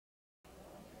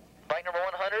bike number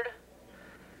 100.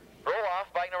 Roloff,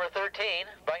 bike number 13.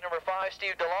 Bike number 5,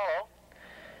 Steve DeLallo.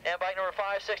 And bike number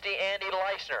 560, Andy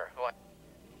Leisner.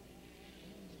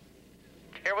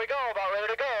 Here we go, about ready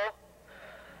to go.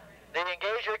 The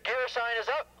engage your gear sign is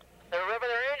up. They're revving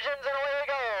their engines and away we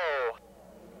go.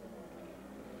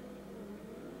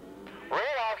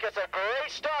 Roloff gets a great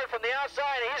start from the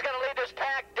outside, and he's going to lead this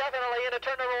pack definitely into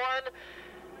turn number 1.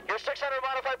 Your 600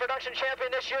 modified production champion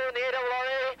this year in the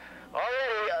ARRA,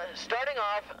 already starting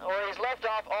off where he's left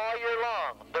off all year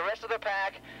long. The rest of the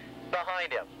pack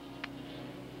behind him.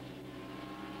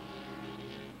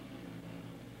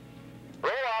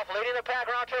 Roloff leading the pack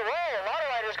around turn. Whoa, a lot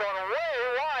of riders going way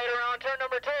wide around turn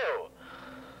number 2.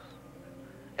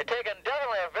 They're taking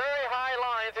definitely a very high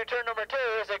line through turn number 2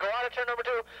 as they go out of turn number 2.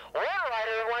 One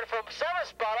rider went from 7th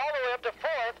spot all the way up to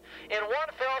 4th in one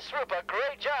fell swoop. A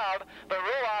great job, but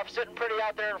Roloff sitting pretty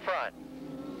out there in front.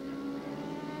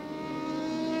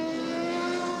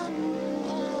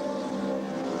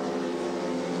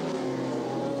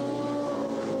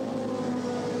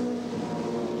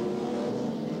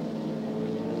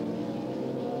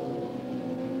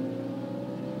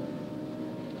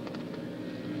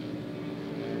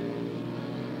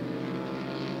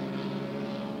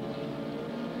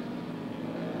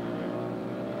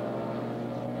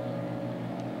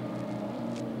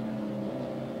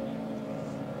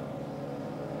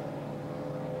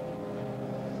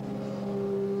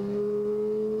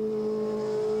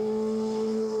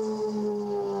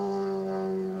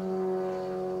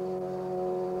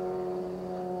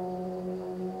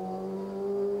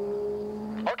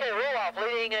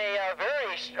 Leading a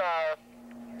very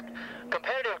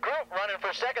competitive group running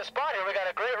for second spot here. We got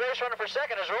a great race running for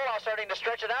second as Roloff starting to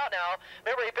stretch it out now.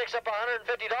 Remember, he picks up $150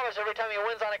 every time he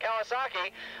wins on a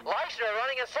Kawasaki. Leisner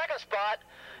running in second spot,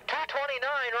 229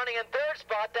 running in third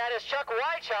spot. That is Chuck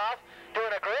Wychoff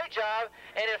doing a great job.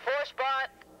 And in fourth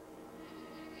spot,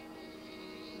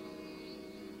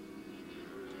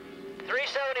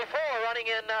 374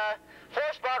 running in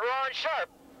fourth spot, Ron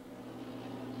Sharp.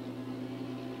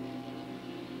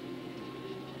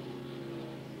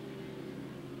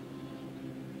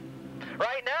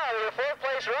 Right now, the fourth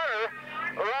place runner,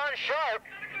 Ron Sharp,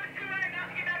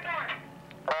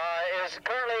 is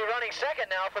currently running second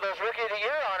now for those Rookie of the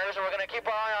Year honors, and we're going to keep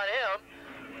our eye on him.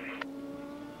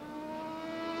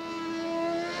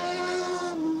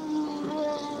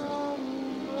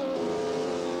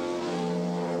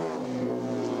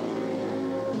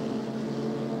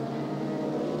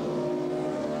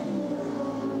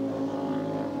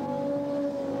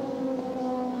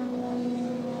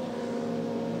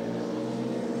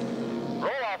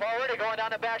 Already going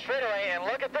down the back straightaway, and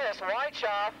look at this,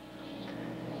 Wychoff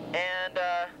and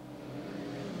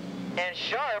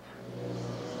Sharp,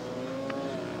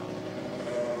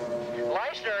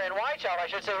 Leisner and Wychoff, I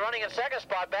should say, running in second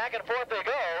spot. Back and forth they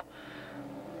go.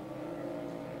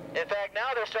 In fact,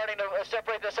 now they're starting to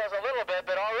separate themselves a little bit,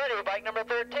 but already bike number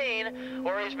 13,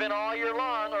 where he's been all year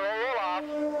long, Roloff,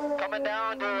 coming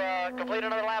down to complete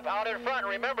another lap out in front.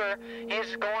 Remember,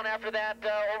 he's going after that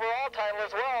overall title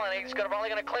as well, and he's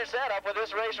probably going to clinch that up with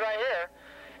this race right here,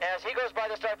 as he goes by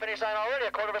the start-finish line already,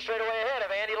 a quarter of a straightaway ahead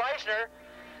of Andy Leisner.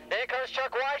 Then comes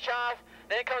Chuck Wychoff,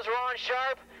 then comes Ron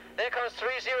Sharp, then comes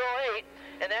 308,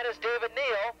 and that is David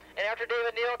Neal. And after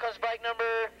David Neal comes bike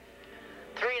number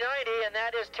 390, and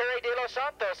that is Terry De Los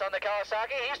Santos on the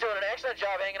Kawasaki. He's doing an excellent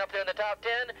job hanging up there in the top 10.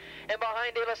 And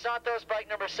behind De Los Santos, bike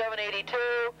number 782.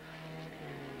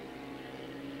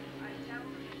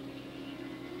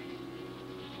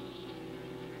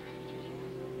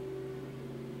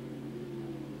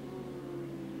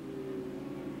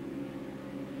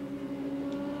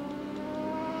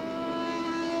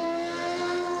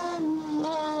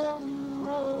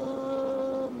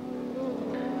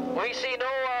 We see no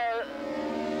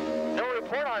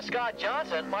report on Scott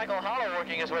Johnson. Michael Hollow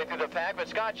working his way through the pack, but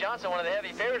Scott Johnson, one of the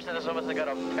heavy favorites in this one, has got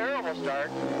a terrible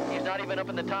start. He's not even up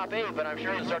in the top 8, but I'm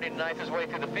sure he's starting to knife his way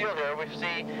through the field here. We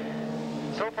see,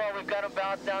 so far we've got him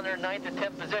about down there in 9th and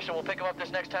 10th position. We'll pick him up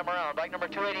this next time around. Bike number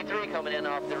 283 coming in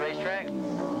off the racetrack.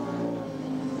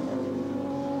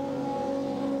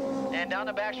 And down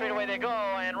the back straightaway they go,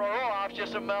 and Roloff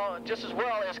just as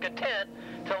well is content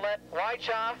to let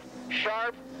Wychoff,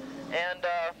 Sharp, and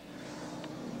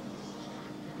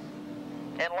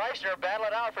Leisner battle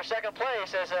it out for second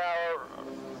place as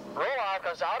Roloff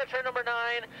comes out of turn number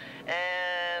 9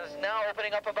 and is now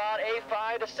opening up about a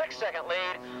 5 to 6 second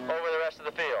lead over the rest of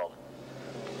the field.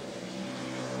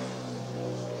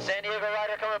 San Diego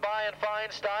rider coming by in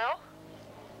fine style.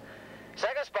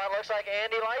 Second spot looks like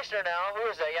Andy Leisner now. Who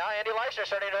is that? Yeah, Andy Leisner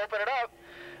starting to open it up.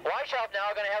 Weishaupt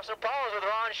now going to have some problems with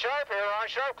Ron Sharp here. Ron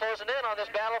Sharp closing in on this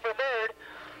battle for third.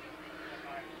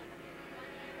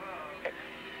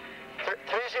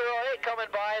 308 coming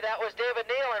by. That was David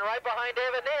Neal, and right behind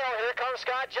David Neal, here comes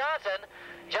Scott Johnson.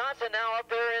 Johnson now up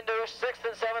there into 6th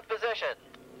and 7th position.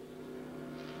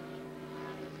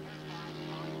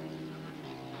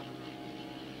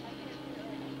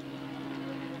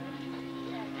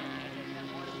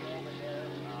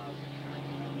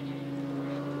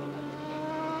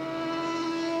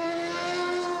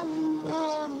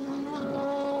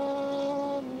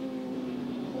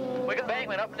 We got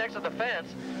Bankman up next to the fence,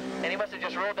 and he must have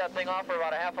just rolled that thing off for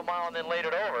about a half a mile and then laid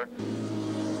it over.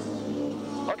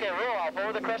 Okay, roll off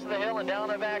over the crest of the hill and down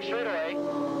the back straightaway.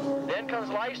 Then comes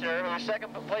Leisner, who's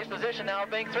second place position now,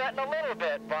 being threatened a little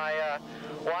bit by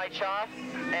Weishaupt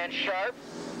and Sharp.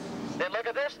 Then look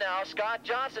at this now. Scott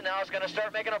Johnson now is going to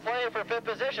start making a play for 5th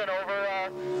position over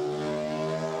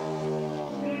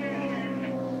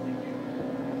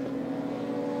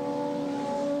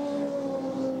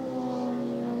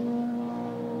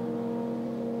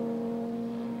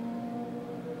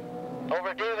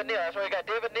David Neal. That's where we got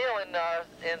David Neal in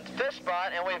 5th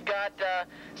spot, and we've got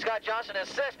Scott Johnson in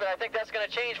 6th, but I think that's going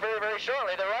to change very, very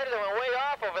shortly. The rider that went way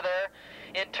off over there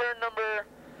in turn number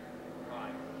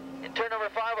 5,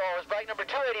 oh, it was bike number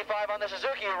 285 on the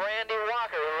Suzuki, Randy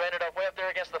Walker, who ended up way up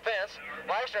there against the fence.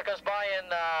 Leisner comes by in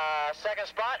 2nd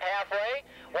spot, halfway.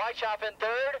 Weishaupt in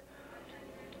 3rd.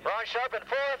 Ron Sharp in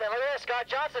 4th, and look at this,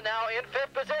 Scott Johnson now in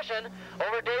 5th position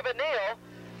over David Neal.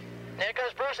 Then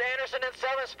comes Bruce Anderson in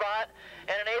 7th spot,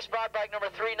 and an 8th spot, bike number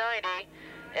 390,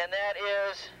 and that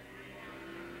is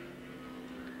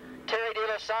Terry De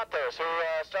Los Santos, who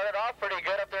started off pretty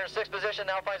good up there in 6th position,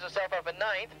 now finds himself up in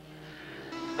 9th.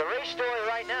 The race story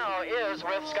right now is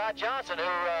with Scott Johnson,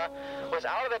 who was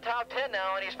out of the top 10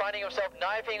 now, and he's finding himself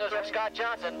knifing with Scott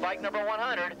Johnson. Bike number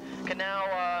 100 can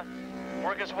now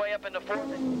work his way up into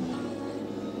 4th.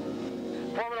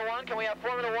 Formula One, can we have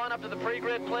Formula One up to the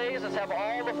pre-grid, please? Let's have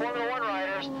all the Formula One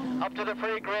riders up to the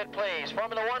pre-grid, please.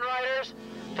 Formula One riders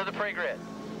to the pre-grid.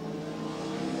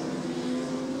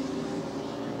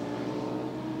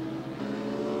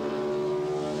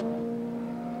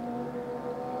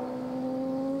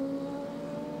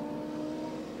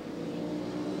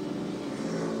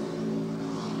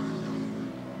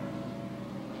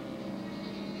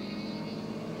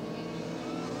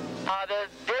 The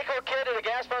Daco kid to the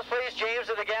gas pumps, please. James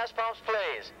to the gas pumps,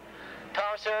 please.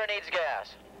 Tom Sarah needs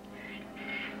gas.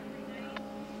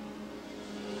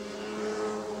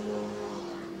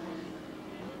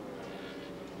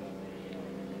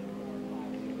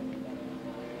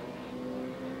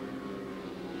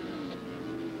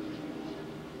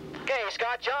 Okay,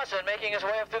 Scott Johnson making his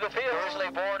way up through the field.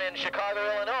 Originally born in Chicago,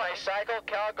 Illinois. Cycle,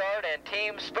 CalGuard, and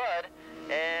Team Spud.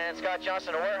 And Scott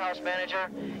Johnson, a warehouse manager,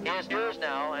 is yours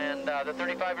now. And the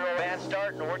 35-year-old bad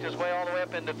start and worked his way all the way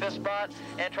up into 5th spot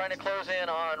and trying to close in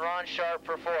on Ron Sharp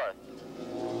for 4th.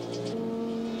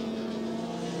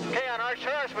 Okay, on our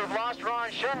charts, we've lost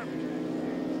Ron Sharp.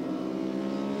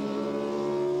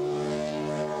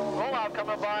 Rollout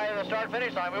coming by the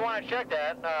start-finish line. We want to check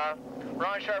that.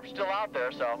 Ron Sharp's still out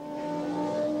there, so.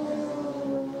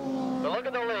 But look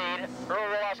at the lead. Earl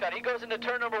Roloff, Scott. He goes into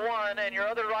turn number 1, and your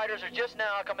other riders are just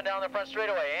now coming down the front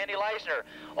straightaway. Andy Leisner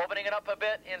opening it up a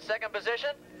bit in 2nd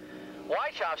position.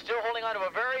 Weishaupt still holding on to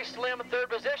a very slim 3rd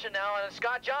position now, and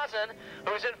Scott Johnson,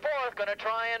 who's in 4th, going to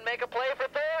try and make a play for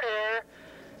 3rd here.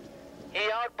 He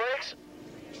outbreaks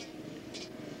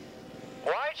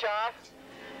Weishaupt.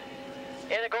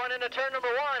 And going into turn number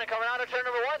 1 and coming out of turn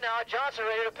number 1 now, Johnson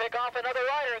ready to pick off another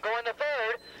rider and go into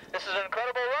 3rd. This is an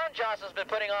incredible run Johnson's been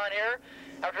putting on here.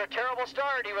 After a terrible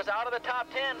start, he was out of the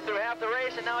top 10 through half the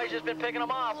race, and now he's just been picking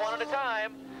them off one at a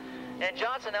time. And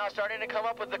Johnson now starting to come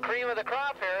up with the cream of the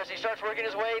crop here as he starts working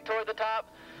his way toward the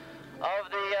top of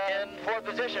the in 4th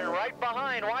position, right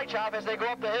behind Weishaupt as they go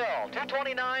up the hill.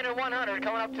 229 and 100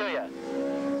 coming up to you.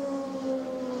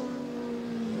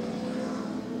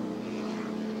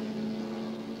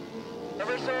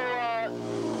 Ever so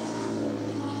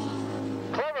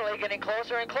cleverly getting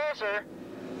closer and closer.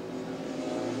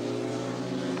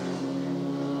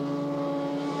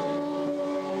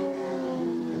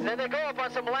 And then they go up on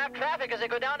some lap traffic as they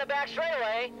go down the back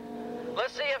straightaway.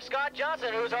 Let's see if Scott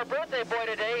Johnson, who's our birthday boy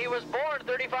today, he was born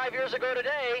 35 years ago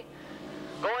today,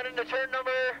 going into turn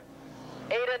number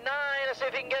 8 and 9. Let's see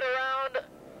if he can get around.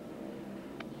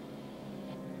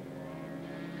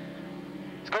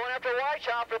 Going after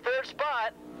Weishaupt for 3rd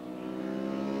spot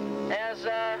as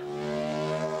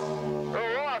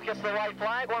Roloff gets the white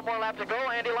flag. One more lap to go.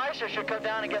 Andy Leisner should come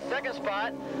down and get 2nd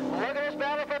spot. Look at this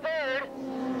battle for 3rd.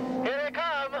 Here they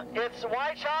come. it's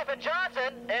Wychoff and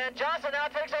Johnson now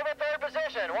takes over third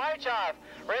position. Wychoff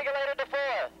regulated to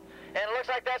fourth, and it looks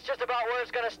like that's just about where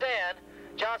it's going to stand.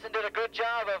 Johnson did a good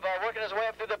job of working his way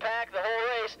up through the pack the whole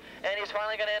race, and he's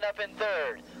finally going to end up in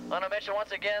third. I want to mention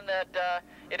once again that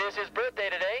it is his birthday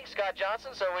today, Scott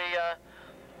Johnson, so we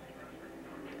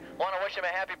want to wish him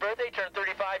a happy birthday. He turned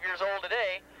 35 years old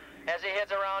today as he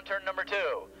heads around turn number 2.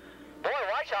 Boy,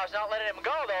 Wychoff's not letting him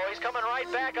go, though. He's coming right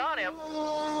back on him.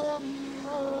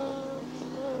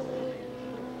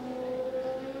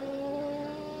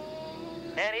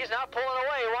 And he's not pulling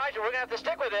away. We're going to have to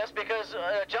stick with this because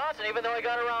Johnson, even though he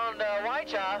got around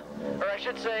Wychoff, or I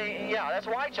should say, yeah, that's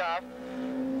Wychoff,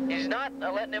 he's not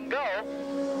letting him go.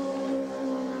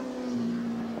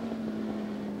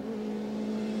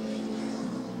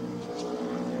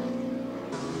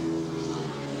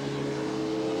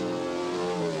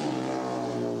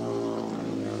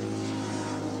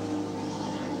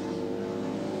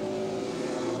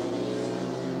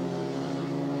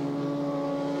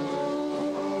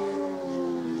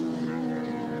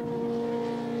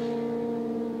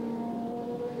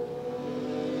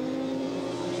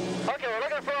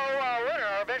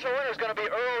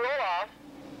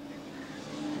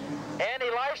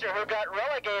 Who got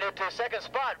relegated to second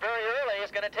spot very early,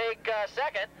 is going to take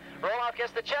second. Roloff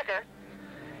gets the checker.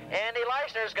 Andy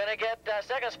Leishner is going to get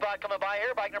second spot coming by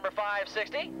here, bike number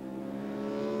 560,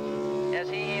 as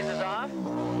he eases off.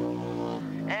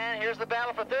 And here's the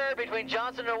battle for third between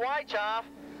Johnson and Wychoff.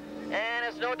 And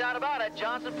it's no doubt about it,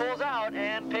 Johnson pulls out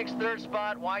and picks third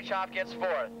spot. Wychoff gets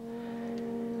fourth.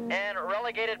 And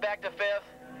relegated back to fifth,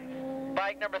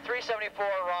 bike number 374,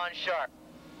 Ron Sharp.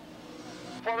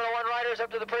 Formula One riders up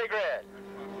to the pre-grid.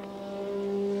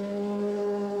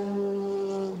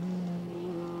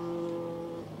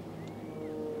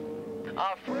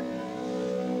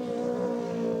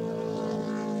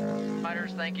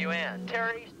 Riders, thank you, Ann.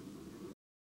 Terry.